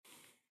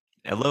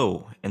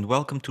Hello, and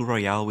welcome to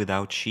Royale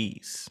Without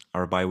Cheese,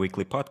 our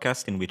bi-weekly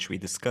podcast in which we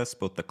discuss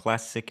both the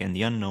classic and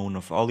the unknown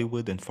of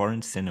Hollywood and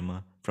foreign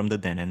cinema from the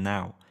then and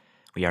now.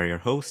 We are your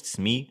hosts,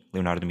 me,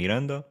 Leonardo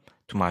Miranda,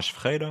 Tomás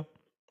Ferreira,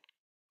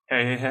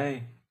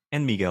 Hey.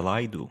 and Miguel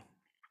Aidu.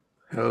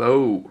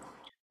 Hello.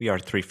 We are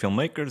three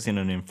filmmakers in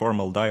an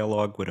informal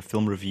dialogue with a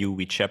film review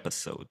each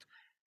episode.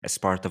 As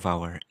part of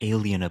our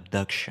alien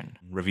abduction,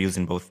 reviews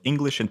in both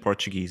English and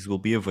Portuguese will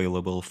be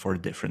available for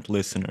different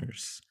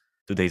listeners.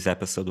 Today's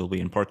episode will be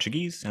in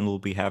Portuguese, and we'll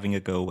be having a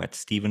go at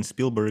Steven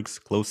Spielberg's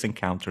Close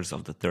Encounters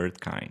of the Third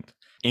Kind.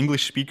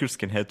 English speakers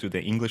can head to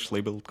the English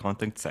labeled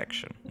content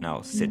section.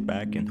 Now sit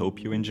back and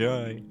hope you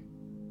enjoy.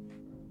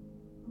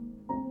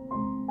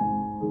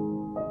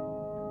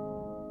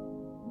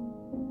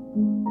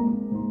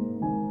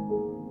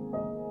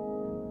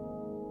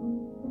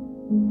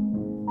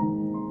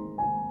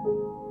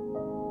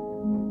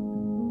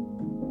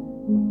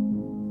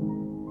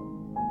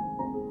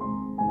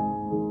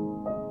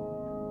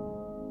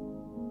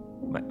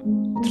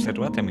 O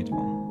terceiro ato é muito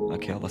bom.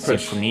 Aquela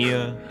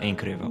sinfonia é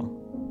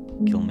incrível.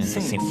 Aquele momento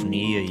da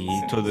sinfonia e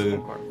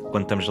todo.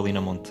 Quando estamos ali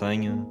na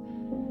montanha.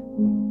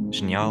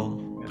 Genial,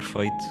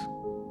 perfeito.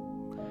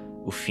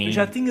 O fim. Eu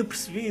já tinha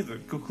percebido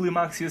que o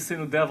clímax ia ser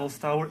no Devil's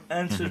Tower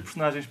antes dos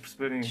personagens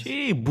perceberem isso.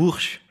 Ih,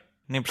 burros!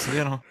 Nem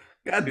perceberam?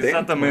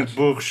 Exatamente,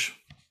 burros.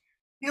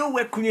 Eu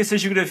é que conheço a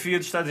geografia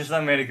dos Estados Unidos da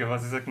América,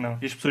 vocês é que não.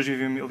 E as pessoas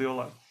vivem ali ao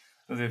lado.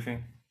 Mas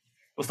enfim.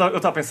 Eu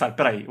estava a pensar,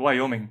 peraí,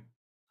 Wyoming,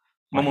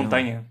 uma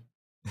montanha,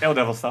 é o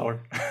Devil's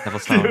Tower.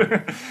 Devil's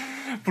Tower.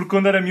 Porque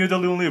quando era miúdo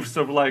eu li um livro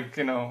sobre,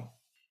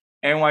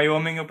 é um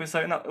Wyoming, eu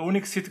pensei, não, o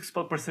único sítio que se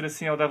pode parecer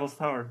assim é o Devil's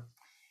Tower.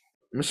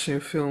 Mas sim, o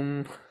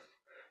filme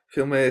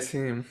é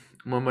assim,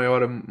 uma meia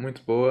hora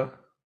muito boa,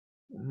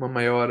 uma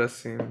meia hora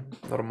assim,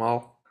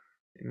 normal,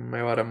 e uma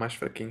meia hora mais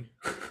fraquinho.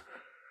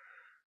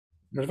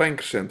 Mas vai em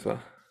crescendo,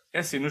 vá. É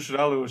assim, no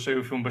geral eu achei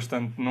o filme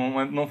bastante,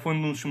 não foi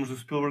um dos filmes do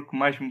Spielberg que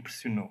mais me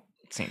impressionou.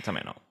 Sim,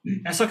 também não.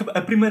 É só que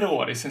a primeira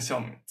hora,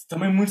 essencialmente,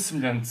 também muito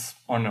semelhante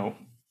ou não,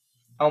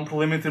 há um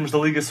problema em termos da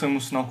ligação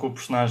emocional com o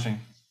personagem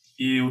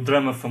e o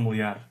drama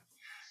familiar.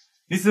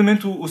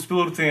 Nitidamente o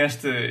Spielberg tem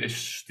este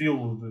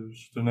estilo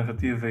de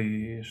narrativa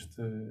e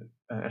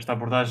esta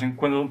abordagem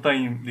quando ele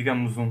tem,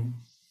 digamos,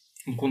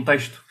 um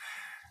contexto.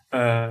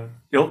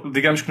 Ele,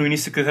 digamos que no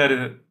início da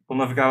carreira ele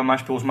navegava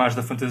mais pelos mares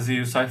da fantasia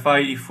e o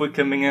sci-fi e foi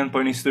caminhando para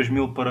o início de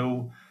 2000 para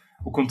o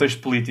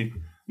contexto político.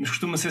 Mas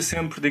costuma ser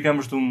sempre,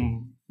 digamos, de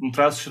um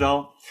traço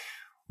geral,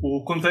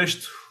 o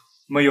contexto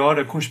maior,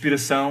 a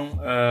conspiração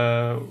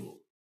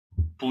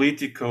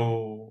política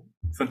ou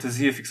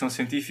fantasia, ficção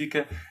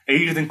científica, a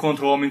ir de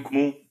encontro ao homem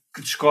comum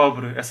que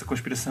descobre essa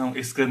conspiração,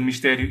 esse grande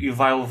mistério e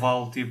vai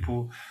levá-lo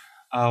tipo,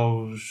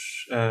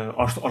 aos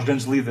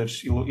grandes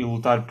líderes e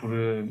lutar por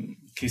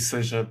que isso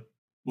seja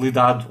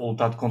lidado ou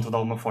lutado contra de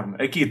alguma forma.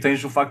 Aqui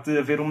tens o facto de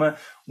haver um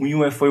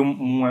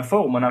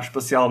UFO, uma nave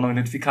espacial não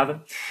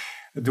identificada,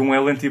 de um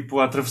alien tipo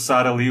a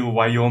atravessar ali o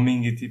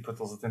Wyoming e tipo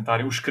eles a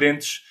tentarem, os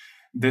crentes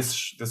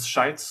desses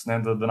sites, né,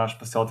 da nave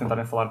espacial, a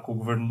tentarem falar com o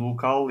governo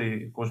local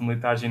e com os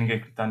militares e ninguém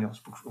acreditar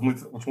neles, porque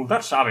os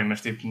militares sabem, mas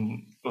tipo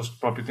eles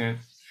próprios têm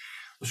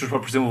os seus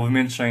próprios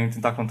desenvolvimentos em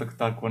tentar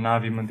contactar com a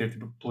nave e manter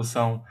tipo, a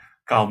população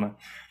calma.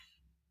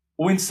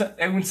 O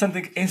interessante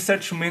é que em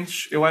certos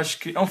momentos eu acho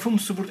que é um filme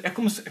sobre... É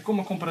como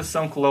uma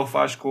comparação que o Léo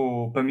faz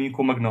para mim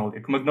com o Magnolia.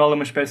 Que o Magnolia é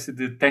uma espécie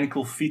de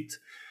technical feat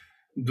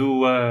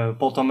do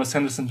Paul Thomas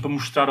Anderson para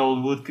mostrar ao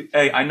Hollywood que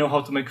hey, I know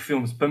how to make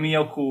films. Para mim é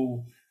o que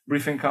o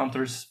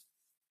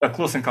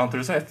Close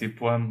Encounters é.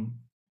 Tipo,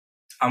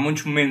 há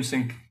muitos momentos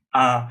em que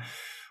há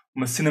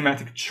uma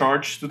cinematic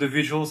charge to the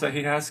visuals that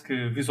he has,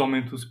 que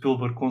visualmente o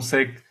Spielberg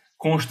consegue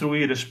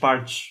construir as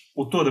partes,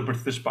 ou toda a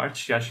partir das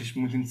partes, e acho isto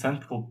muito interessante,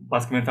 porque ele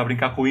basicamente está a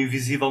brincar com o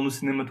invisível no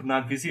cinema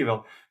tornado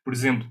visível. Por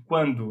exemplo,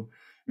 quando,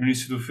 no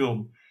início do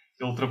filme,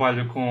 ele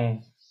trabalha com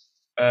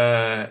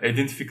a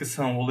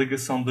identificação ou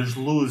ligação das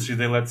luzes e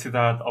da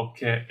eletricidade ao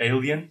que é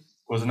Alien,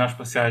 com as naves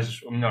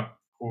espaciais, ou melhor,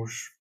 com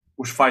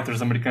os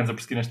fighters americanos a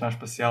perseguir esta nave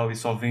espacial e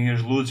só veem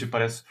as luzes e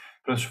parece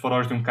os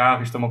faróis de um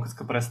carro. Isto é uma coisa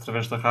que aparece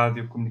através da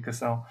rádio,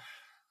 comunicação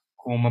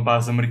com uma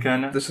base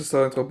americana. Deixa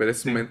só interromper,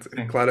 esse momento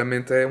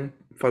claramente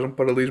faz um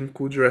paralelismo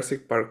com o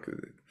Jurassic Park,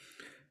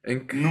 em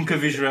que... Nunca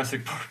vi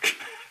Jurassic Park.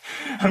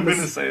 I'm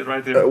gonna say it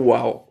right here.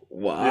 Uau!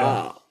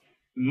 Yeah.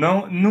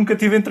 Não, nunca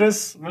tive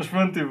interesse, mas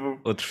pronto,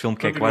 tipo... Outro filme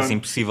que é quase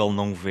impossível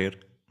não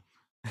ver.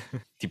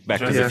 Tipo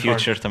Back to the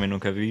Future, também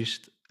nunca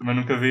viste. Também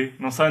nunca vi.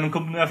 Não sei, nunca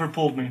never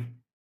pulled me.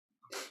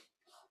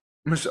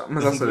 Mas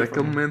ou seja,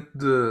 aquele momento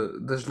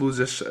das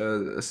luzes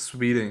a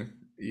subirem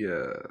e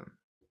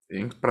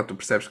em que tu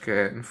percebes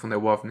que no fundo é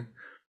o OVNI.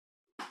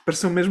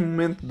 Pareceu o mesmo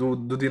momento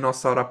do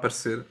dinossauro a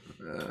aparecer.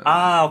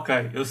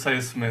 Ok, eu sei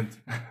esse momento.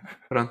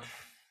 Pronto.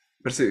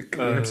 Parecia que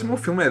o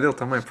filme é dele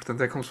também,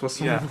 portanto é como se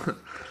fosse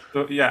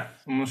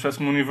uma espécie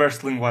de um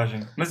universo de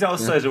linguagem. Mas ou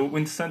seja, o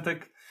interessante é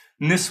que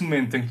nesse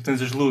momento em que tu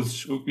tens as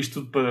luzes,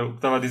 isto tudo o que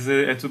estava a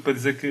dizer é tudo para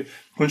dizer que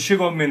quando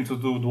chega o momento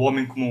do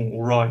homem comum,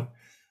 o Roy,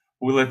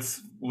 o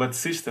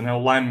eletricista, né? O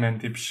lineman,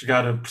 tipo,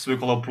 chegar a perceber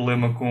qual é o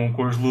problema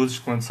com as luzes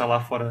quando sai lá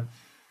fora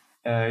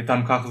e está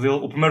no carro dele.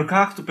 O primeiro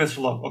carro, tu pensas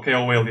logo, ok, é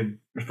o alien,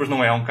 mas depois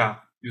não é um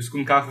carro. E o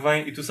segundo carro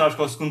vem e tu sabes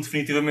que o segundo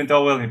definitivamente é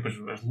o alien. Depois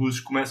as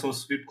luzes começam a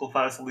subir porque ele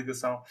faz essa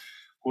ligação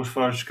com os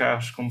faróis dos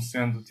carros como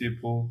sendo,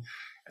 tipo,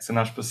 essa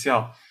nave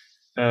espacial.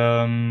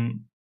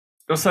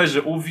 Ou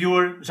seja, o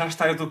viewer já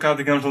está educado,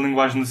 digamos, na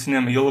linguagem do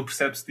cinema e ele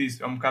percebe-se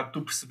disso. É um bocado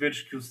tu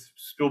perceberes que o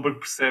Spielberg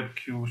percebe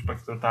que o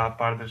espectador está a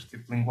par deste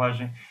tipo de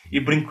linguagem e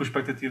brinca com as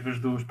expectativas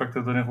do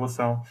espectador em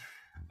relação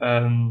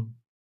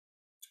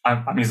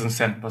à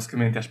mise-en-scène,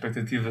 basicamente, às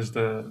expectativas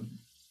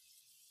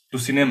do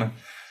cinema.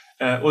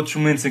 Outros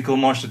momentos em que ele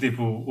mostra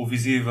tipo, o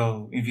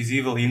visível,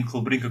 invisível e em que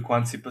ele brinca com a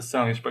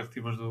antecipação e as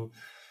expectativas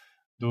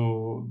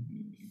do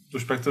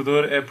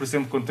espectador é, por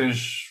exemplo, quando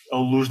tens a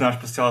luz na nave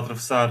espacial a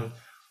atravessar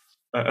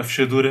a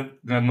fechadura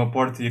de uma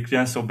porta e a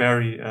criança, o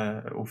Barry,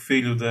 o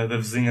filho da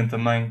vizinha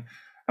também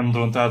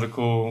amedrontada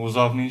com os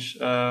ovnis,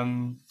 a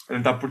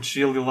tentar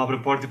protegê-lo e ele abre a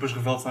porta e depois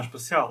revela-se na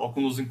espacial. Ou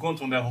quando os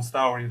encontram Devil's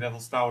Tower e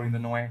Devil's Tower ainda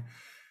não é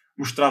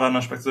mostrada a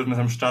nós espectadores, mas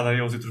é mostrada a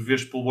eles e tu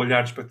vês pelo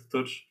olhar dos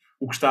espectadores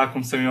o que está a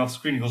acontecer em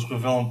off-screen e eles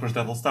revelam depois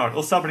Devil's Tower.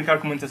 Ele sabe brincar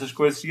com muitas dessas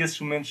coisas e esses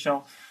momentos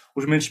são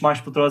os momentos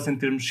mais poderosos em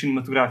termos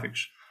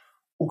cinematográficos.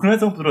 O que não é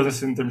tão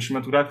poderoso em termos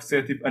cinematográficos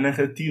é tipo, a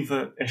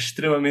narrativa é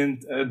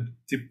extremamente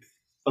tipo,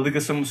 a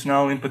ligação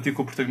emocional, a empatia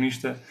com o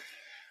protagonista.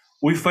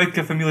 O efeito que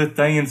a família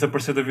tem em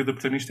desaparecer da vida do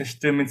protagonista é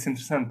extremamente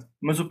interessante.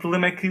 Mas o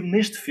problema é que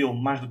neste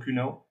filme, mais do que o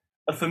não,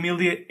 a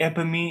família é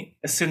para mim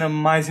a cena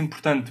mais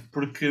importante,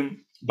 porque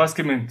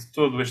basicamente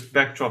todo este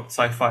backdrop de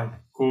sci-fi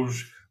com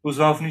os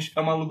ovnis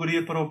é uma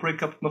alegoria para o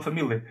break-up de uma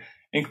família,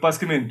 em que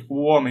basicamente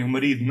o homem, o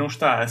marido, não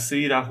está a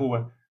sair à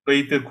rua para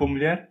ir ter com a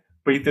mulher,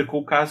 para ir ter com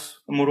o caso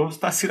amoroso,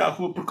 está a sair à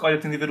rua porque, olha,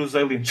 tem de ver os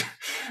aliens.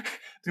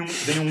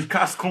 Tem um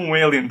caso com um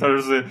alien, estás a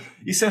dizer?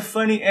 Isso é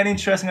funny and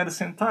interesting at the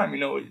same time, you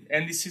know,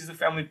 and this is the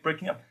family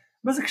breaking up.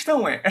 Mas a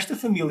questão é, esta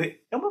família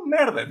é uma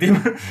merda. Tipo,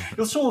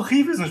 eles são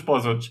horríveis uns para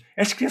os outros.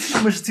 As crianças são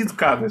umas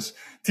deseducadas.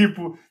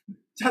 Tipo,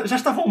 já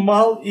estavam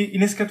mal e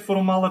nem sequer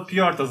foram mal a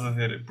pior, estás a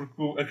ver?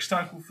 Porque a questão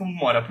é que o filme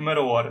demora a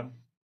primeira hora.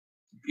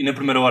 E na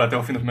primeira hora, até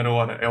ao fim da primeira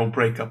hora, é o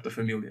break-up da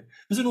família.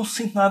 Mas eu não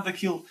sinto nada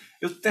daquilo.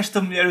 Eu detesto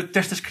a mulher, eu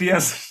detesto as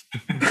crianças.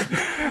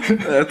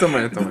 Eu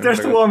também.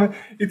 Detesto o homem.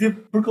 E,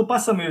 tipo, porque ele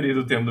passa a maioria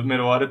do tempo, da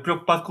primeira hora,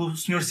 preocupado com o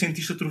senhor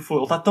cientista Truffaut.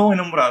 Ele está tão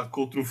enamorado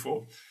com o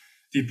Truffaut.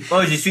 Tipo,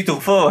 hoje suis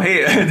Truffaut,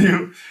 hey!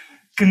 Tipo,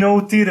 que não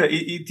o tira.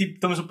 E tipo,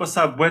 estamos a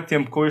passar bué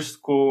tempo com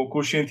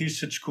os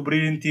cientistas a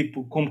descobrirem,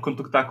 tipo, como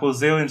contactar com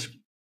os aliens.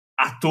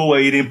 À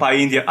toa irem para a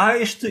Índia.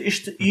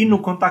 Este hino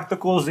contacta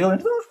com os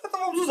aliens. Então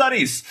vamos usar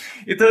isso.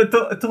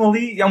 Então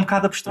ali é um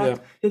bocado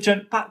abstrato.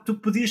 Yeah. Pá, tu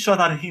podias só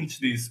dar hints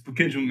disso,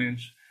 pequenos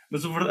momentos.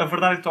 Mas a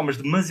verdade é que tomas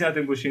demasiado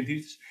tempo com os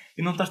cientistas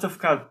e não estás a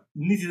focar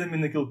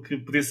nitidamente naquilo que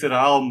podia ser a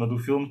alma do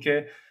filme, que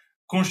é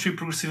construir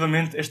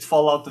progressivamente este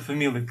fallout da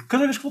família. Que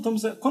cada vez que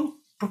voltamos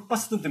porque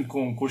passa tanto tempo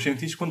com os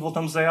cientistas, quando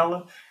voltamos a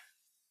ela,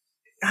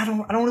 I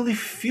don't really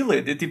feel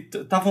it. Tipo,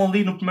 estavam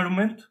ali no primeiro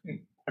momento,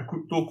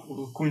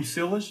 estou a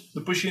conhecê-las,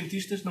 depois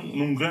cientistas,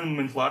 num grande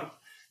momento largo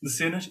de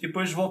cenas, e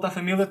depois volta à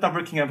família, está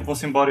breaking up,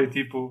 vão-se embora e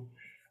tipo,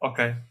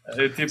 ok.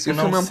 Tipo, sim, o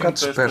filme é um bocado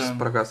disperso,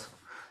 por acaso.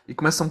 E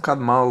começa um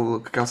bocado mal,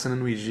 com aquela cena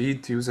no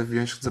Egito e os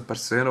aviões que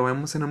desapareceram. É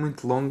uma cena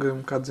muito longa, um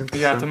bocado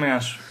desinteressante. Também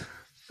acho.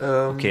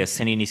 O que é a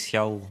cena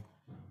inicial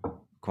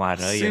com a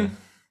areia? Sim.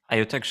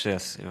 Eu até gostei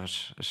dessa. Eu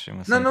achei uma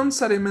Não, cena. não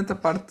necessariamente a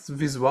parte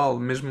visual,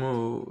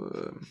 mesmo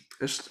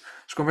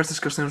as conversas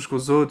que eles têm uns com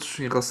os outros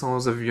em relação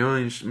aos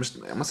aviões, mas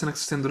é uma cena que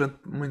se estende durante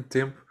muito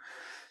tempo.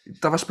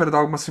 Estava à espera de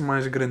algo assim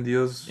mais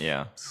grandioso.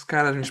 Se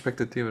calhar as minhas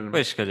expectativas.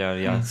 Pois, se calhar,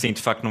 sim,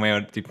 de facto não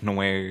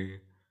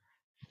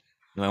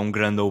é um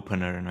grande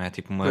opener, não é?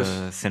 Tipo uma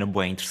cena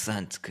boa,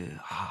 interessante que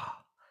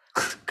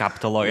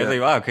capta logo. Eu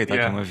digo, ok, está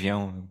aqui um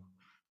avião,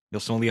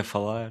 eles estão ali a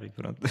falar e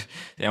pronto.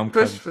 É um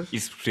bocado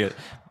isso, porque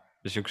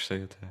mas eu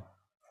gostei até.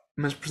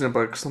 Mas, por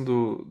exemplo, a questão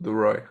do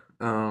Roy,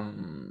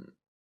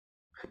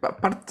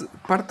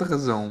 parte da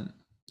razão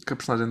que a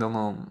personagem dele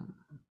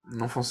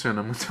não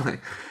funciona muito bem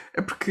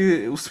é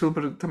porque o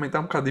Spielberg também está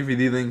um bocado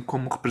dividido em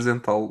como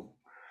representá-lo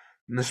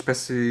na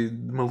espécie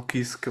de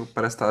maluquice que ele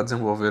parece estar a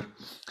desenvolver.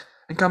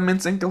 Em que há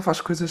momentos em que ele faz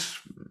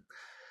coisas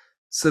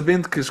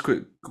sabendo que o que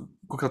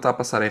ele está a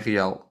passar é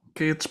real,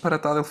 que é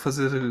disparatado ele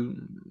fazer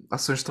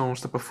ações tão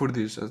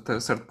estapafúrdias até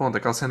certo ponto.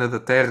 Aquela cena da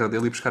terra,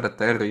 dele ir buscar a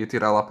terra e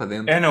atirar lá para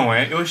dentro. Não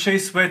é? Eu achei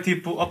isso bem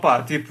tipo,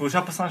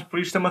 já passámos por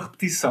isto, é uma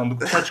repetição do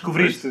que tu já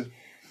descobriste.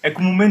 É que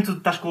o momento de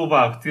estás com o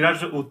barco,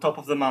 tirares o top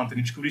of the mountain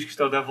e descobrires que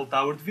isto é o Devil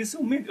Tower, devia ser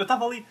um momento. Eu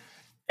estava ali,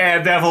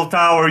 Devil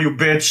Tower, you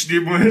bitch,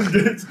 tipo,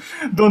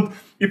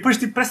 e depois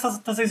tipo, parece que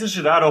estás a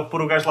exagerar ou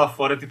pôr o gajo lá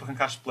fora, tipo,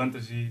 arrancar as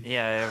plantas e.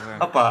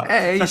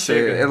 Isso,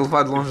 é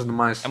levado longe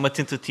demais. É uma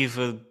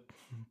tentativa de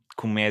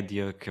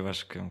comédia que eu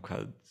acho que é um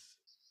bocado.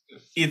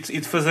 E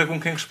de fazer com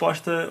que em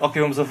resposta,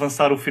 ok, vamos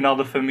avançar o final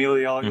da família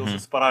e eles a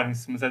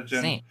separarem-se, mas é de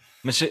género.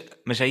 Sim,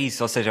 mas é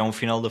isso, ou seja, é um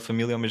final da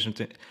família ao mesmo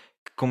tempo.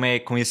 Como é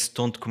com esse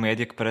tom de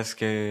comédia que parece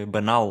que é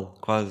banal,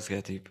 quase, que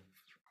é tipo.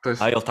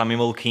 Ele está meio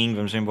maluquinho,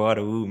 vamos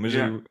embora, mas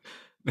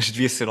Mas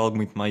devia ser algo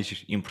muito mais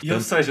E, ou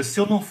importante. seja, se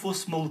ele não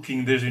fosse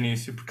maluquinho desde o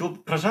início, porque ele,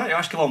 para já, eu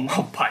acho que ele é um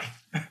mau pai.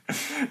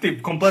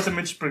 Tipo,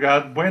 completamente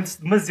despregado,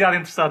 demasiado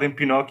interessado em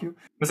Pinóquio.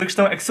 Mas a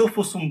questão é que se ele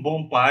fosse um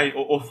bom pai,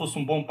 ou fosse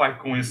um bom pai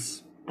com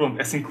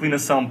essa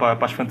inclinação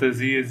para as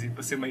fantasias e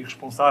para ser meio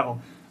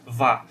responsável,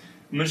 vá.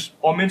 Mas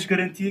ao menos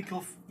garantia que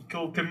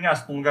ele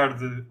caminhasse para um lugar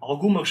de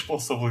alguma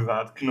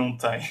responsabilidade que não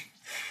tem,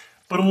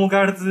 para um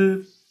lugar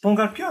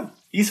pior.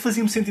 E isso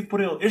fazia-me sentir por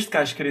ele. Este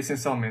gajo que era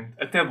essencialmente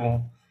até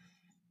bom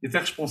e até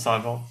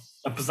responsável,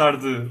 apesar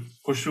de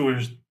com as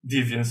suas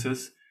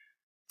deviances,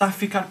 está a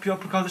ficar pior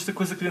por causa desta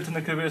coisa que lhe entra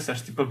na cabeça,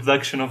 esta tipo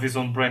abduction of his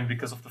own brain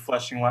because of the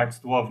flashing lights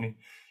do OVNI,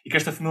 e que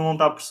esta família não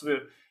está a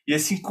perceber. E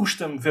assim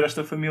custa-me ver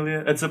esta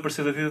família a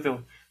desaparecer da vida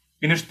dele.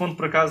 E neste ponto,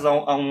 por acaso,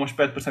 há um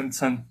aspecto bastante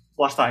interessante,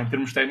 lá está, em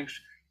termos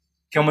técnicos,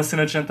 que é uma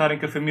cena de jantar em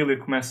que a família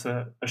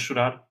começa a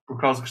chorar por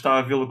causa que está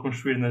a vê-la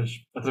construir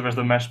através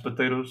da mashed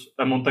potatoes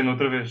a montanha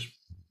outra vez.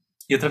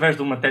 E através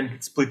de uma técnica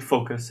de split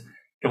focus,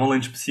 que é uma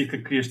lente específica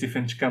que cria estes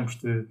diferentes campos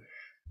de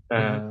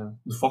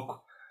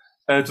foco,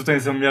 tu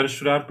tens a mulher a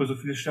chorar, depois o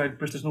filho a chorar, e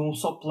depois tens num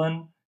só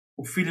plano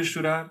o filho a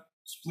chorar,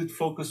 split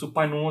focus, o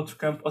pai num outro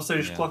campo. Ou seja,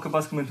 isto coloca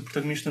basicamente o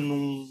protagonista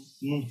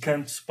num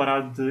canto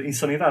separado de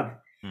insanidade,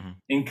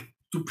 em que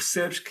tu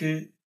percebes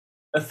que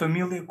a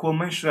família, com a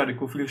mãe a chorar e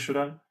com o filho a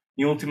chorar,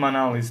 em última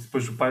análise,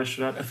 depois o pai a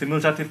chorar, a família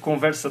já teve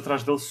conversa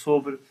atrás dele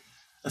sobre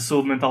a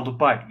saúde mental do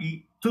pai.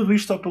 E tudo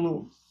isto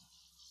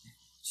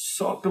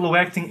só pelo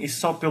acting e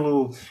só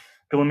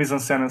pela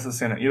mise-en-scène nessa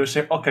cena. E eu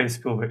achei, ok,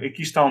 Spielberg,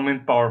 aqui está um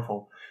momento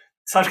powerful.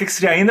 Sabes o que é que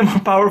seria ainda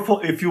mais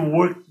powerful? If you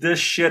work the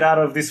shit out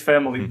of this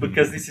family,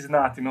 because this is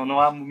not, não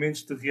há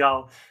momentos de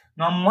real,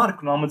 não há um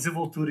arco, não há uma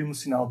desenvoltura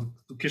emocional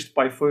do que este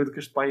pai foi e do que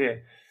este pai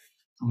é.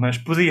 Mas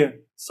podia,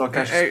 só que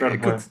acho que se perde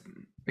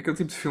bem. Aquele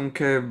tipo de filme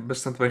que é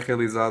bastante bem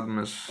realizado,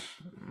 mas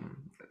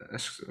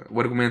acho que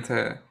o argumento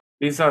é...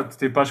 Exato,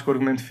 tipo, acho que o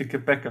argumento fica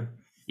peca.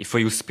 E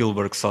foi o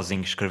Spielberg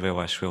sozinho que escreveu,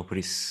 acho eu, por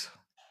isso...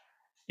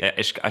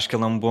 Acho que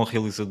ele é um bom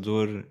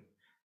realizador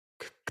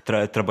que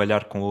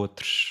trabalhar com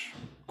outros,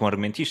 com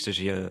argumentistas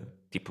e a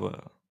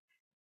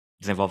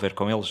desenvolver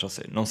com eles, ou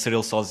seja, não ser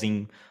ele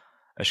sozinho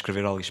a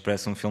escrever algo. Isto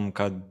parece um filme um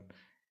bocado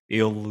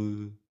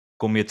ele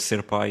com medo de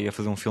ser pai a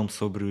fazer um filme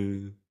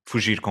sobre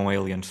fugir com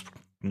aliens porque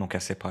não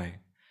quer ser pai.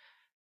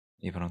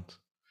 E pronto.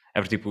 É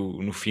porque tipo,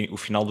 o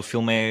final do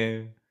filme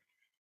é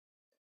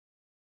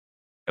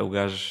o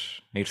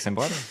gajo a ir-se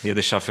embora e a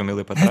deixar a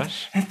família para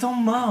trás. É tão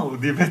mau,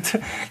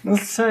 não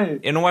sei.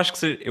 Eu não acho que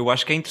seja, eu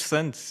acho que é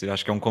interessante. Eu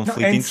acho que é um conflito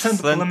não, é interessante.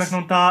 O problema é que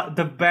não está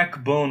the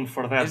backbone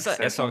for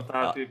that. É só,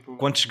 tá, tipo...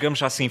 Quando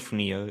chegamos à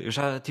sinfonia, eu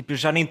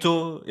já nem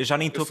estou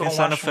a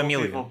pensar na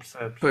família. Horrível,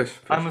 pois.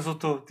 mas eu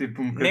estou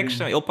tipo um Não é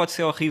questão, ele pode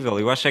ser horrível.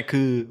 Eu acho é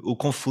que o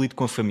conflito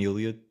com a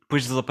família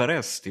depois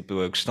desaparece.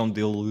 Tipo, a questão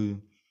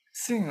dele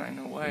sim, I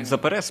know why.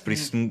 Desaparece, por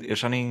isso eu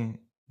já nem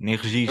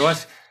registro. Eu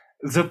acho que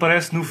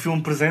desaparece no filme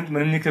presente,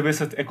 mas na minha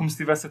cabeça é como se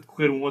estivesse a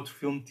decorrer um outro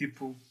filme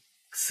tipo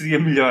que seria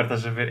melhor,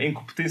 estás a ver? Em que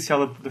o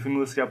potencial da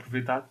família seria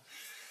aproveitado.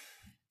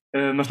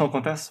 Mas não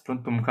acontece, pronto,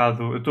 estou um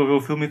bocado... Eu estou a ver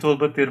o filme e estou a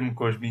bater-me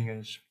com as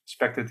minhas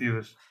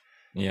expectativas.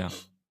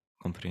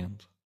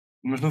 Compreendo.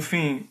 Mas no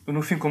fim,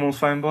 como ele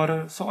se vai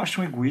embora, só acho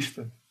um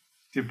egoísta.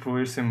 Tipo,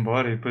 ir-se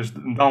embora e depois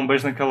dá um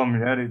beijo naquela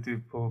mulher e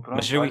tipo...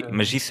 Pronto,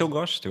 mas isso eu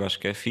gosto, eu acho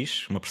que é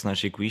fixe. Uma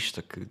personagem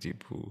egoísta que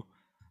tipo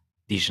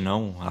diz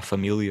não à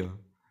família.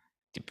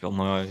 Tipo, ele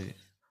não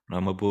é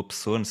uma boa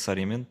pessoa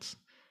necessariamente.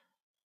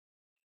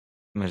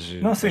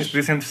 Não, sim, isso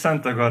podia ser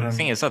interessante agora.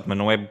 Sim, exato, mas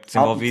não é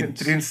desenvolvido.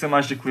 Teria de ser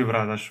mais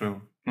equilibrado, acho eu.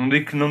 Não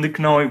digo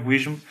que não ao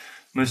egoísmo,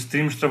 mas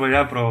teríamos de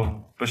trabalhar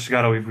para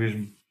chegar ao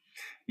egoísmo.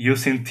 E eu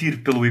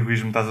sentir pelo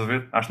egoísmo, estás a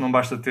ver? Acho que não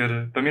basta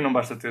ter... Para mim não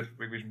basta ter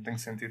o egoísmo, tem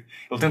que sentir.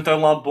 Ele tenta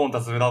um lado bom,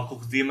 estás a ver? Algo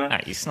que redima.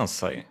 Isso não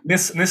sei.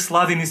 Nesse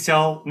lado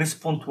inicial, nesse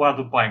ponto A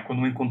do pai,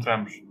 quando o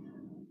encontramos.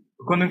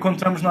 Quando o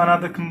encontramos não há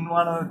nada que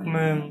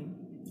me...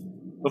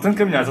 Ele tem de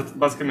caminhar,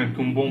 basicamente,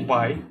 um bom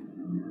pai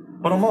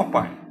para um mau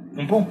pai.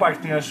 Um bom pai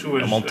que tinha as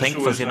suas... Ele não tem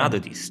que fazer nada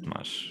disso,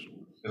 mas...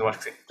 Eu acho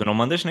que sim. Tu não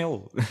mandas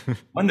nele.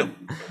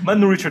 Manda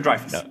no Richard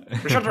Dreyfuss.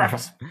 Richard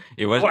Dreyfuss.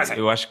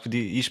 Eu acho que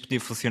isto podia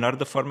funcionar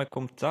da forma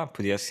como está.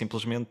 Podia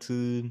simplesmente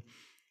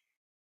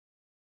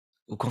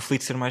o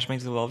conflito ser mais bem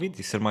desenvolvido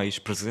e ser mais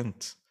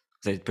presente.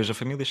 Depois a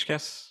família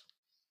esquece.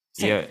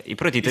 E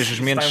pronto, e tens os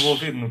menos... Está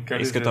envolvido no que quer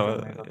dizer.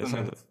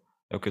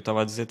 É o que eu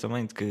estava a dizer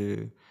também, de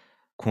que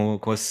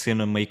com a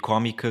cena meio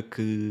cómica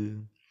que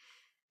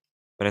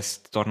parece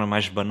que torna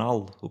mais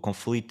banal o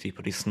conflito e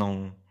por isso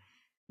não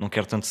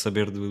quero tanto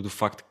saber do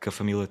facto que a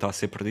família está a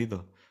ser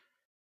perdida.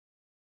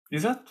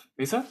 Exato.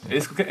 É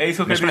isso que eu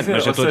quero dizer.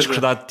 Mas eu estou a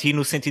discordar de ti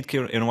no sentido que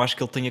eu não acho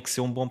que ele tenha que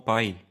ser um bom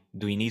pai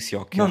do início.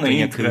 Ou que não,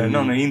 ele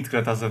não na íntegra,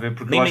 estás a ver?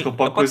 Porque eu acho que ele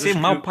pode ser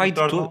mau pai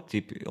de todo.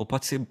 Tipo, ele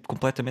pode ser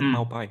completamente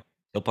mau pai.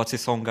 Ele pode ser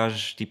só um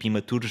gajo tipo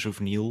imaturo,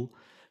 juvenil,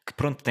 que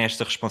pronto, tem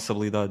esta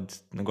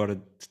responsabilidade agora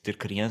de ter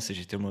crianças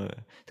e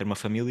ter uma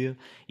família.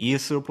 E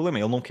esse é o problema,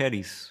 ele não quer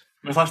isso.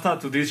 Mas lá está,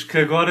 tu dizes que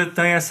agora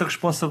tem essa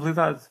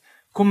responsabilidade.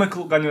 Como é que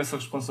ele ganhou essa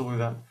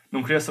responsabilidade?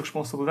 não queria essa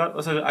responsabilidade.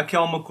 Ou seja, aqui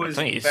há uma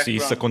coisa. Então, no isso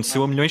background, aconteceu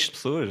não a é? milhões de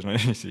pessoas, não é?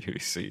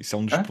 Isso é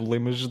um dos Hã?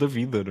 problemas da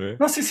vida, não é?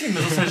 Não, sim,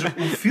 mas ou seja,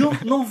 o filme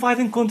não vai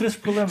de encontro a esses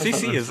problemas. Sim,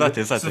 Estás a sim, perceber?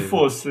 exato. Se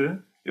fosse,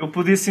 eu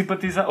podia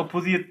simpatizar, eu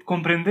podia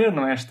compreender,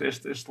 não é?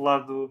 Este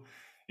lado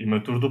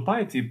imaturo do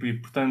pai, tipo, e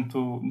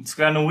portanto, se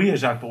calhar não ia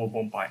já pelo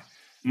bom pai.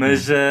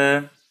 Mas,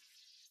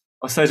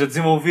 ou seja,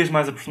 desenvolvias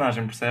mais a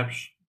personagem,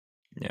 percebes?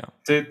 Yeah.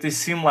 They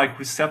seem like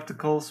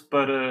receptacles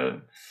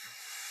para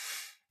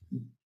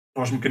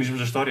os mecanismos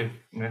da história,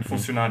 né,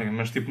 funcionarem,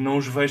 mas tipo, não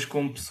os vejo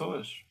como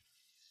pessoas.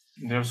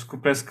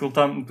 Parece que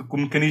que o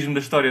mecanismo da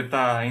história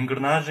está a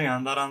engrenagem, a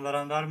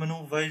andar, mas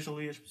não vejo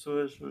ali as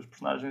pessoas, os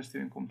personagens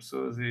terem como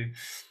pessoas e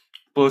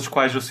pelas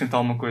quais eu sinto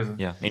alguma coisa.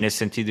 Yeah. E nesse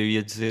sentido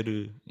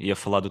eu ia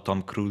falar do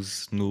Tom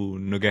Cruise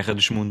no Guerra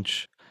dos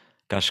Mundos,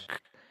 que acho que,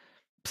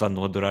 apesar de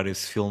não adorar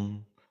esse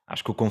filme,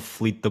 acho que o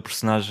conflito da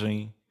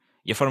personagem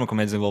e a forma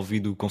como é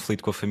desenvolvido o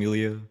conflito com a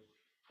família,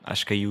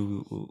 acho que aí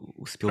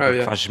o Spielberg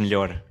yeah. faz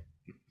melhor.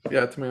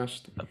 Também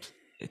acho.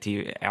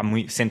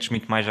 Sentes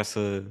muito mais essa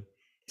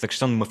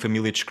questão de uma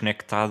família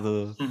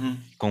desconectada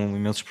com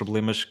imensos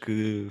problemas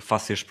que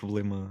face este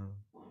problema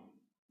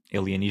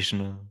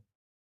alienígena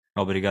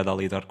obrigado a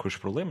lidar com os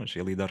problemas e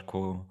a lidar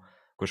com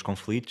os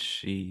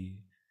conflitos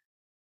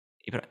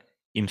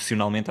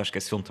emocionalmente acho que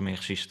esse filme também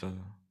registra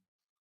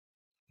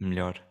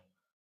melhor.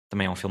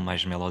 Também é um filme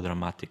mais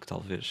melodramático,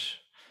 talvez.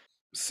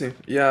 Sim,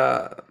 e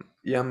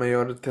há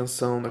maior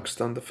tensão na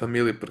questão da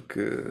família, porque,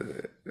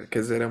 quer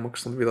dizer, é uma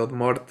questão de vida ou de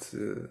morte,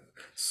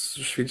 se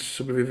os filhos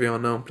sobrevivem ou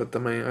não, para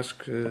também acho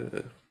que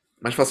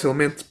mais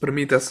facilmente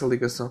permite essa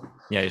ligação.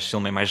 Este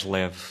filme é mais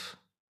leve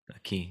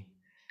aqui.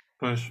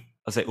 Pois.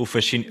 Ou seja, o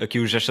fascínio, aqui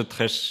os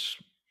extraterrestres,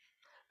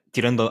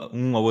 tirando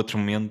um ou outro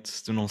momento,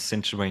 tu não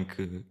sentes bem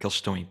que eles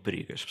estão em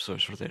perigo, as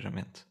pessoas,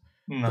 verdadeiramente.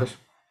 Não. Pois.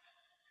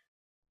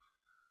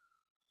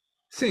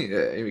 Sim,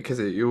 quer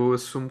dizer, eu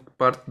assumo que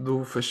parte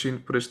do fascínio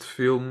por este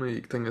filme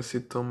e que tenha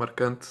sido tão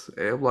marcante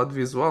é o lado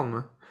visual, não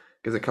é?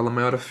 Quer dizer, aquela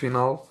meia hora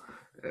final,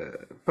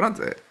 pronto,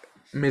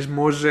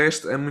 mesmo hoje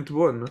é muito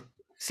boa, não é?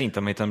 Sim,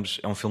 também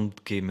é um filme de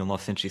que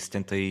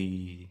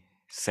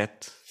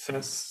 1977.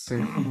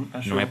 Sim.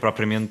 Acho Não é eu.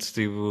 propriamente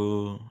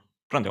tipo.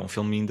 Pronto, é um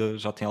filme ainda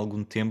já tem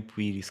algum tempo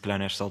e se calhar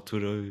nesta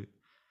altura.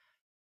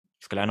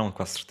 Se calhar não,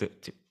 quase certeza.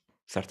 Tipo,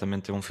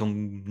 certamente é um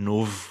filme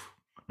novo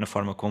na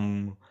forma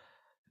como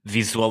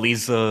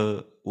visualiza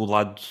o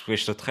lado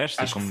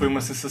extraterrestre. Acho que foi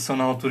uma sensação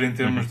na altura em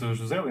termos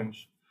dos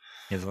aliens,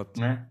 Exato.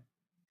 não é?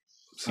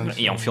 Portanto,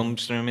 E é um filme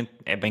extremamente.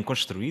 É bem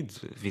construído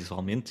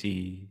visualmente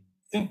e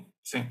Sim,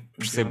 percebo,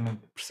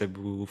 definitivamente.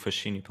 percebo o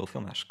fascínio pelo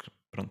filme. Acho que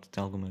pronto,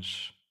 tem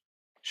algumas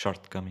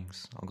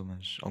shortcomings,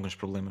 alguns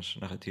problemas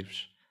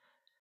narrativos.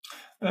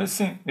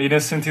 Sim, e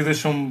nesse sentido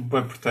deixou-me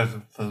bem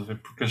proteger, estás a ver?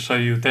 Porque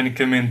achei-o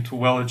tecnicamente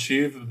well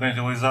achieved, bem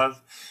realizado,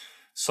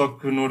 só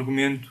que no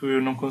argumento eu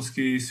não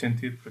consegui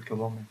sentir por aquele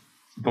homem.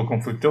 Pelo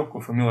conflito dele, com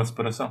a família, a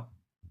separação.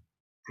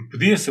 Porque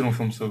podia ser um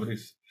filme sobre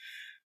isso.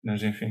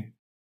 Mas enfim,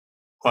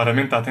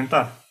 claramente está a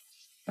tentar.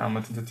 Há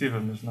uma tentativa,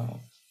 mas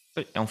não.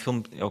 É um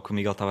filme, é o que o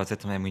Miguel estava a dizer,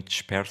 também é muito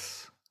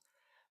disperso,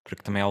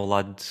 porque também é ao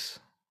lado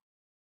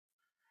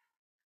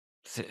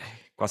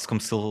quase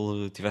como se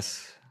ele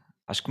tivesse.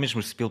 Acho que mesmo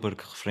o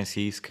Spielberg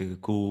referencia isso, que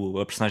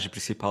a personagem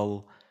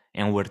principal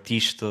é um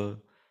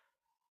artista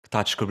que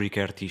está a descobrir que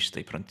é artista,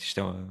 e pronto, isto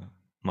é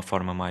uma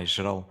forma mais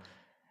geral.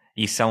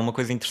 E isso é uma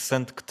coisa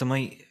interessante que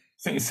também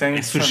Sim, isso é é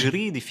interessante.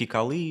 sugerido e fica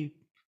ali de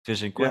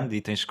vez em quando, Yeah.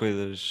 e tens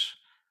coisas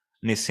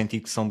nesse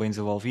sentido que são bem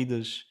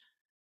desenvolvidas,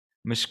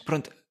 mas que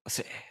pronto, ou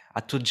seja,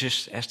 há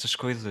todas estas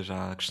coisas,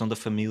 há a questão da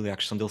família, há a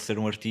questão dele ser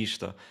um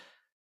artista,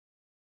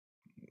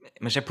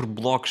 mas é por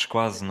blocos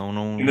quase, não,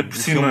 Ainda por o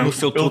filme cima, no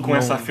seu ele todo com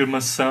essa não.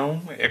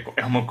 afirmação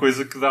é uma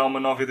coisa que dá uma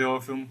nova ideia ao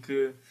filme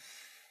que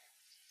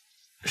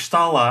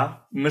está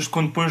lá, mas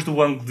quando pões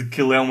do ângulo de que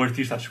ele é um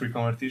artista, acho que é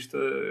um artista,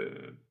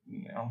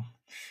 é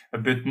a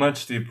bit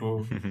much,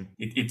 tipo,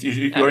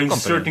 you're Eu inserting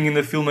compreendo. in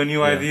the film a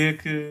new Yeah. idea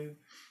que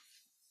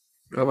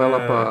Ele vai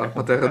lá é para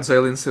a Terra dos complicado.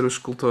 Aliens ser o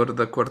escultor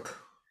da corte.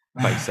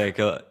 Pá,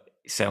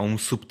 isso é um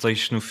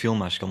subtexto no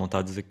filme, acho que ele não está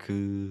a dizer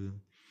que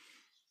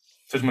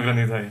Fez uma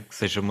grande ideia.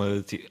 seja uma.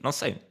 Não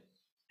sei.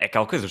 É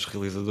aquela coisa, os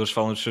realizadores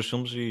falam dos seus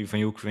filmes e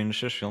vem o que vem nos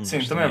seus filmes. Sim,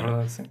 Acho também é também,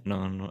 verdade,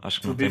 sim. acho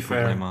que To não be tem fair.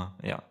 problema.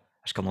 Yeah.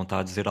 Acho que ele não está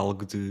a dizer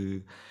algo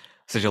de.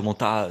 Ou seja, ele não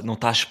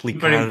está a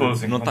explicar.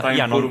 Superimposing, não está a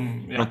impor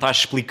Não está a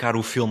explicar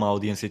o filme à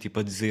audiência, tipo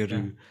a dizer.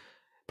 Yeah.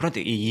 Pronto,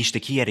 e isto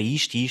aqui era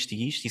isto, e isto,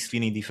 e isto, e se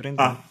virem diferente.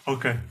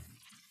 Ok.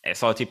 É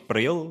só tipo para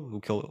ele o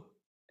que ele.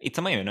 E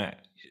também, não é?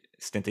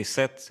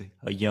 77,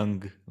 a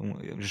Young,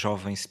 um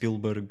jovem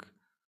Spielberg.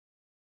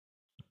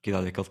 Que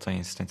idade é que ele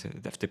tem? 70,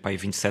 deve ter para aí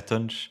 27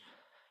 anos.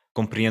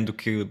 Compreendo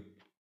que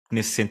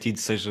nesse sentido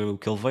seja o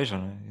que ele veja,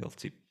 não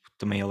é?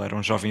 Também ele era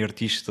um jovem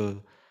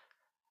artista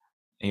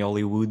em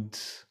Hollywood,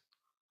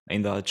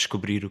 ainda a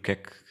descobrir o que é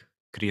que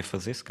queria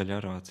fazer, se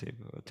calhar, ou a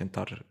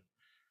tentar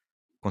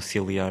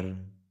conciliar a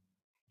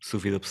sua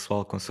vida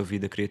pessoal com a sua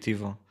vida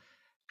criativa.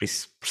 Por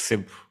isso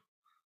percebo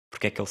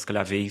porque é que ele se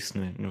calhar vê isso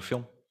no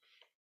filme.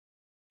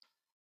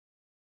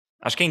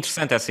 Acho que é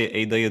interessante essa a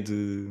ideia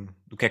do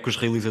que é que os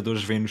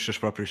realizadores veem nos seus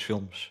próprios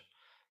filmes.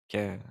 Que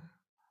é.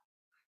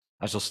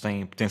 Às vezes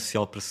têm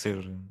potencial para ser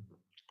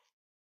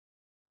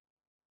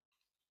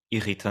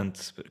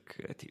irritante,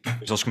 porque é tipo,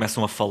 eles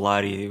começam a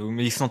falar e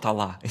isso não está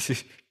lá.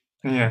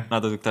 Yeah.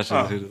 Nada do que estás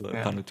a dizer está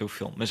yeah. no teu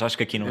filme. Mas acho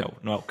que aqui não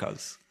é o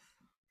caso.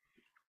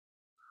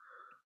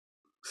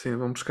 Sim,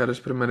 vão buscar as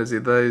primeiras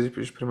ideias e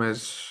os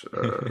primeiros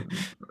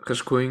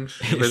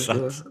rascunhos em vez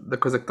Exato. da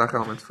coisa que está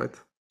realmente feita.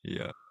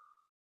 Yeah.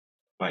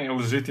 Bem, é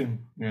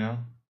legítimo.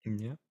 Yeah.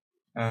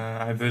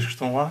 Há ideias que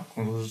estão lá,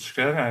 quando eles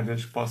escrevem, há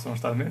ideias que possam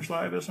estar menos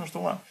lá, há ideias que não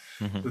estão lá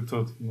de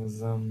todo. Mas,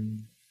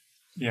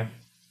 Yeah.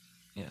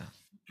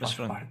 Mas faz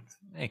pronto, parte.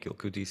 é aquilo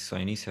que eu disse ao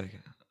início.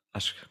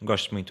 Acho que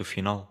gosto muito do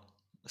final,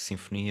 a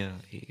sinfonia,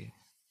 e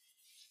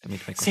é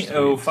muito bem Sim,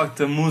 construído. o facto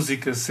da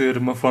música ser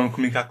uma forma de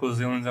comunicar com os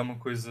aliens é uma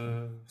coisa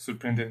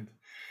surpreendente.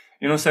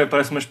 Eu não sei,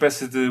 parece uma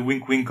espécie de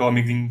wink-wink ao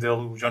amiguinho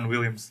dele, o John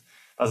Williams.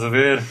 Estás a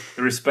ver?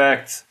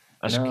 Respect.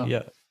 Acho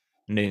que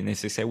nem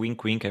sei se é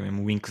wink-wink, é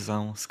mesmo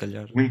winkzão, se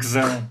calhar.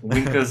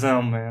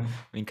 Winkazão, man.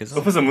 Winkazão.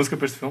 Vou fazer música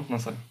para este filme? Não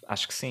sei.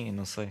 Acho que sim,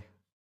 não sei.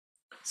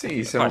 Sim,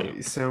 isso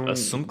é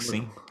assumo que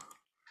sim.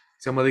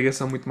 Isso é uma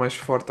ligação muito mais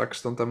forte à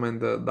questão também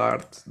da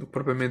arte do que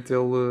propriamente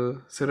ele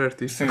ser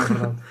artista. Sim, é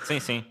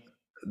verdade. Sim.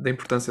 Da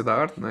importância da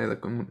arte, né?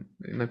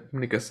 E na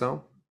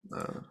comunicação.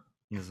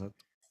 Exato.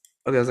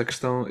 Aliás, a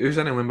questão. Eu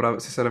já nem lembrava,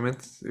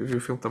 sinceramente, eu vi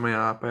o filme também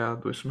há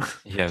 2 semanas.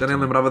 Yeah, Já nem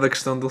lembrava da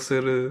questão de ele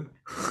ser.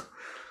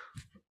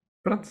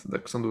 Pronto, da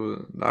questão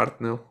da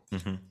arte nele.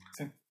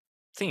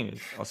 Sim,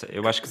 ou seja,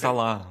 eu acho que está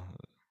lá.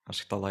 Acho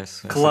que está lá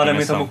essa Claramente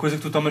dimensão. é uma coisa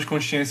que tu tomas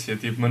consciência,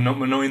 tipo, mas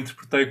não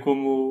interpretei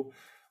como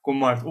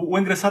arte. O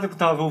engraçado é que eu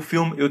estava a ver o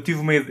filme, eu tive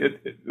uma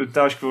ideia. Eu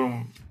estava a escrever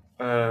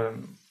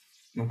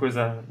uma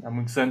coisa há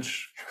muitos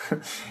anos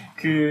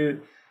que,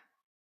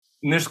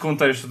 neste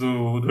contexto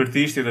do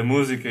artista e da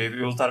música, e de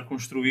ele estar a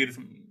construir,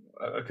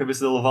 a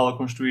cabeça dele levá-lo a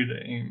construir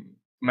em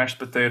mashed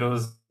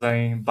potatoes,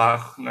 em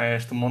barro,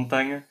 nesta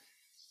montanha.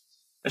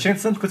 Achei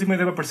interessante porque eu tive uma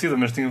ideia parecida,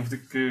 mas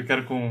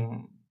quero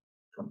com.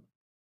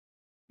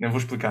 Nem vou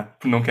explicar,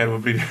 porque não quero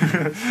abrir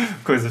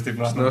coisas tipo.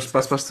 Não há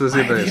espaço para as tuas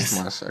ideias,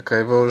 Tomás.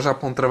 Ok, vou já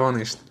pôr um travão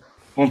nisto.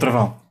 Um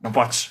travão, não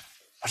podes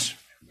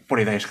pôr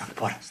ideias, cara,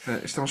 bora.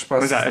 Isto é um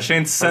espaço. Mas achei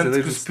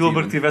interessante que o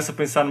Spielberg Steven. tivesse a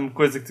pensar numa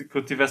coisa que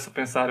eu tivesse a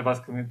pensar,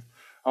 basicamente,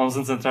 há uns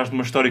anos atrás,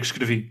 numa história que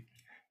escrevi.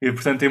 E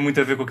portanto tem muito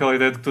a ver com aquela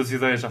ideia de que todas as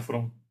ideias já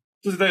foram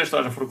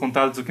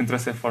contadas, o que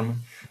interessa é a forma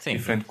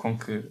diferente com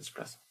que se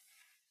expressam.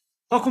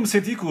 Tal como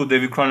senti que o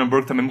David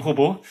Cronenberg também me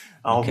roubou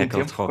há algum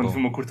tempo, quando vi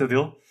uma curta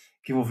dele,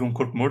 que envolveu um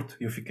corpo morto,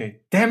 e eu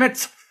fiquei, damn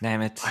it,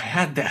 I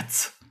had that.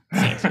 Sim,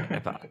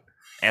 epá,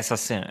 essa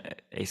cena,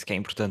 é isso que é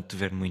importante de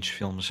ver muitos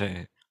filmes,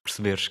 é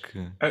perceberes que...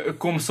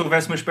 Como se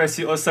houvesse uma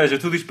espécie, ou seja,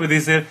 tudo isto para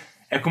dizer,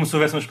 é como se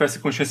houvesse uma espécie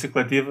de consciência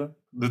coletiva,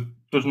 de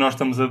todos nós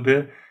estamos a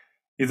beber,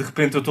 e de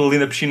repente eu estou ali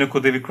na piscina com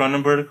o David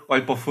Cronenberg,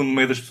 olho para o fundo no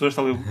meio das pessoas,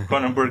 está ali o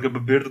Cronenberg a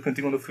beber, do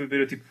cantinho onde eu fui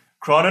beber, eu tipo,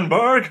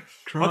 Cronenberg,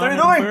 what are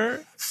you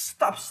doing?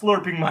 Stop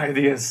slurping my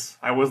ideas,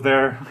 I was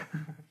there.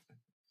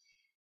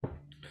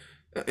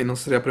 E não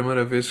seria a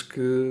primeira vez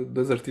que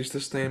 2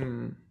 artistas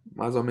têm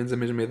mais ou menos a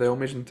mesma ideia ao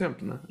mesmo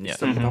tempo, né?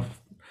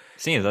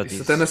 Sim, exato.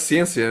 Isso até na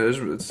ciência,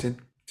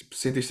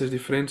 cientistas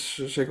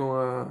diferentes chegam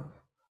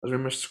às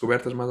mesmas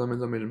descobertas mais ou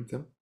menos ao mesmo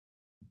tempo.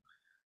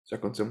 Já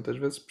aconteceu muitas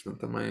vezes, portanto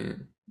também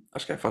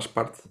acho que faz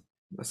parte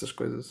dessas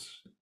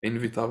coisas. É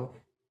inevitável.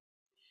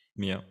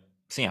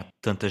 Sim, há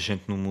tanta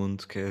gente no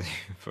mundo que é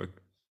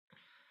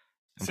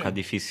um bocado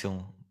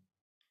difícil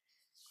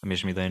a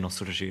mesma ideia não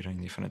surgir em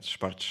diferentes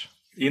partes.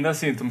 E ainda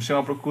assim, estamos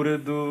sempre à procura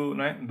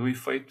do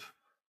efeito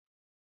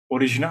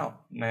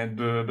original, né?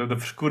 da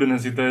frescura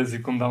nas ideias e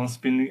como dá um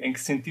spin em que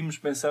sentimos,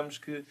 pensamos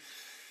que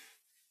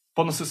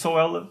pode não ser só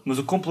ela, mas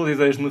o complô de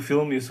ideias no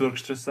filme e a sua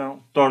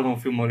orquestração tornam o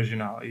filme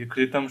original. E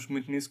acreditamos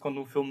muito nisso quando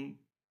um filme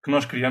que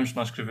nós criamos, que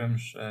nós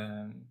escrevemos,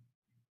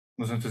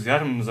 nos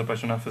entusiasma, nos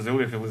apaixona a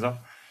fazê-lo e a realizá-lo.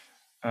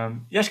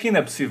 E acho que ainda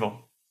é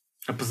possível,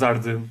 apesar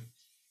de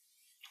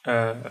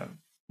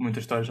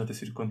muitas histórias já terem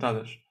sido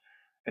contadas,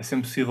 é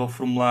sempre possível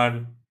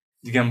formular,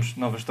 digamos,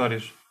 novas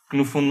histórias, que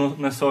no fundo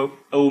não é só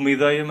uma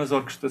ideia, mas a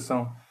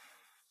orquestração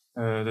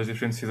das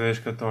diferentes ideias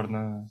que a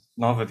torna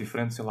nova,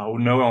 diferente. Sei lá, o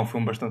No é um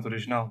filme bastante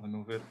original, a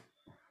meu ver.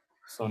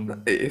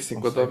 É assim,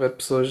 enquanto houver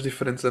pessoas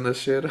diferentes a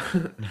nascer,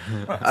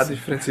 há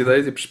diferentes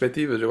ideias e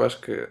perspectivas. Eu acho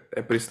que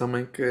é por isso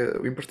também que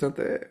o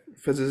importante é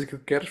fazer aquilo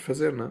que queres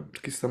fazer, não é?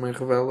 Porque isso também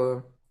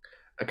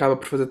acaba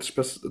por fazer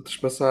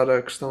trespassar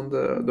a questão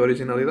da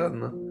originalidade,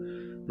 não é?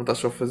 Não estás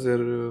só a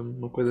fazer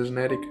uma coisa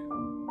genérica.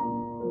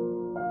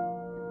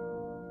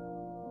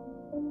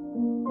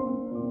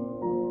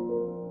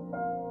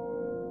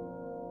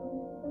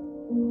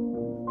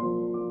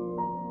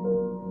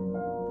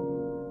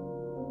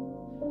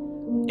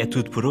 É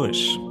tudo por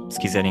hoje. Se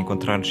quiserem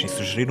encontrar-nos e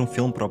sugerir um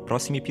filme para o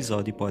próximo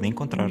episódio, podem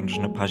encontrar-nos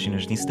nas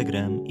páginas de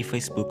Instagram e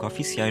Facebook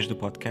oficiais do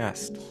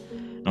podcast.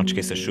 Não te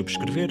esqueças de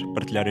subscrever,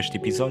 partilhar este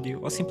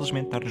episódio ou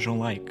simplesmente dar-nos um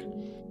like.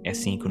 É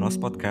assim que o nosso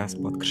podcast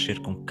pode crescer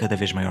com cada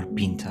vez maior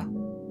pinta.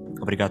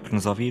 Obrigado por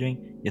nos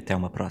ouvirem e até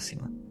uma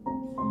próxima.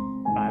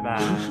 Bye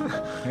bye.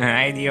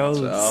 Adiós.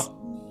 Tchau.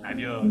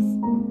 Adiós.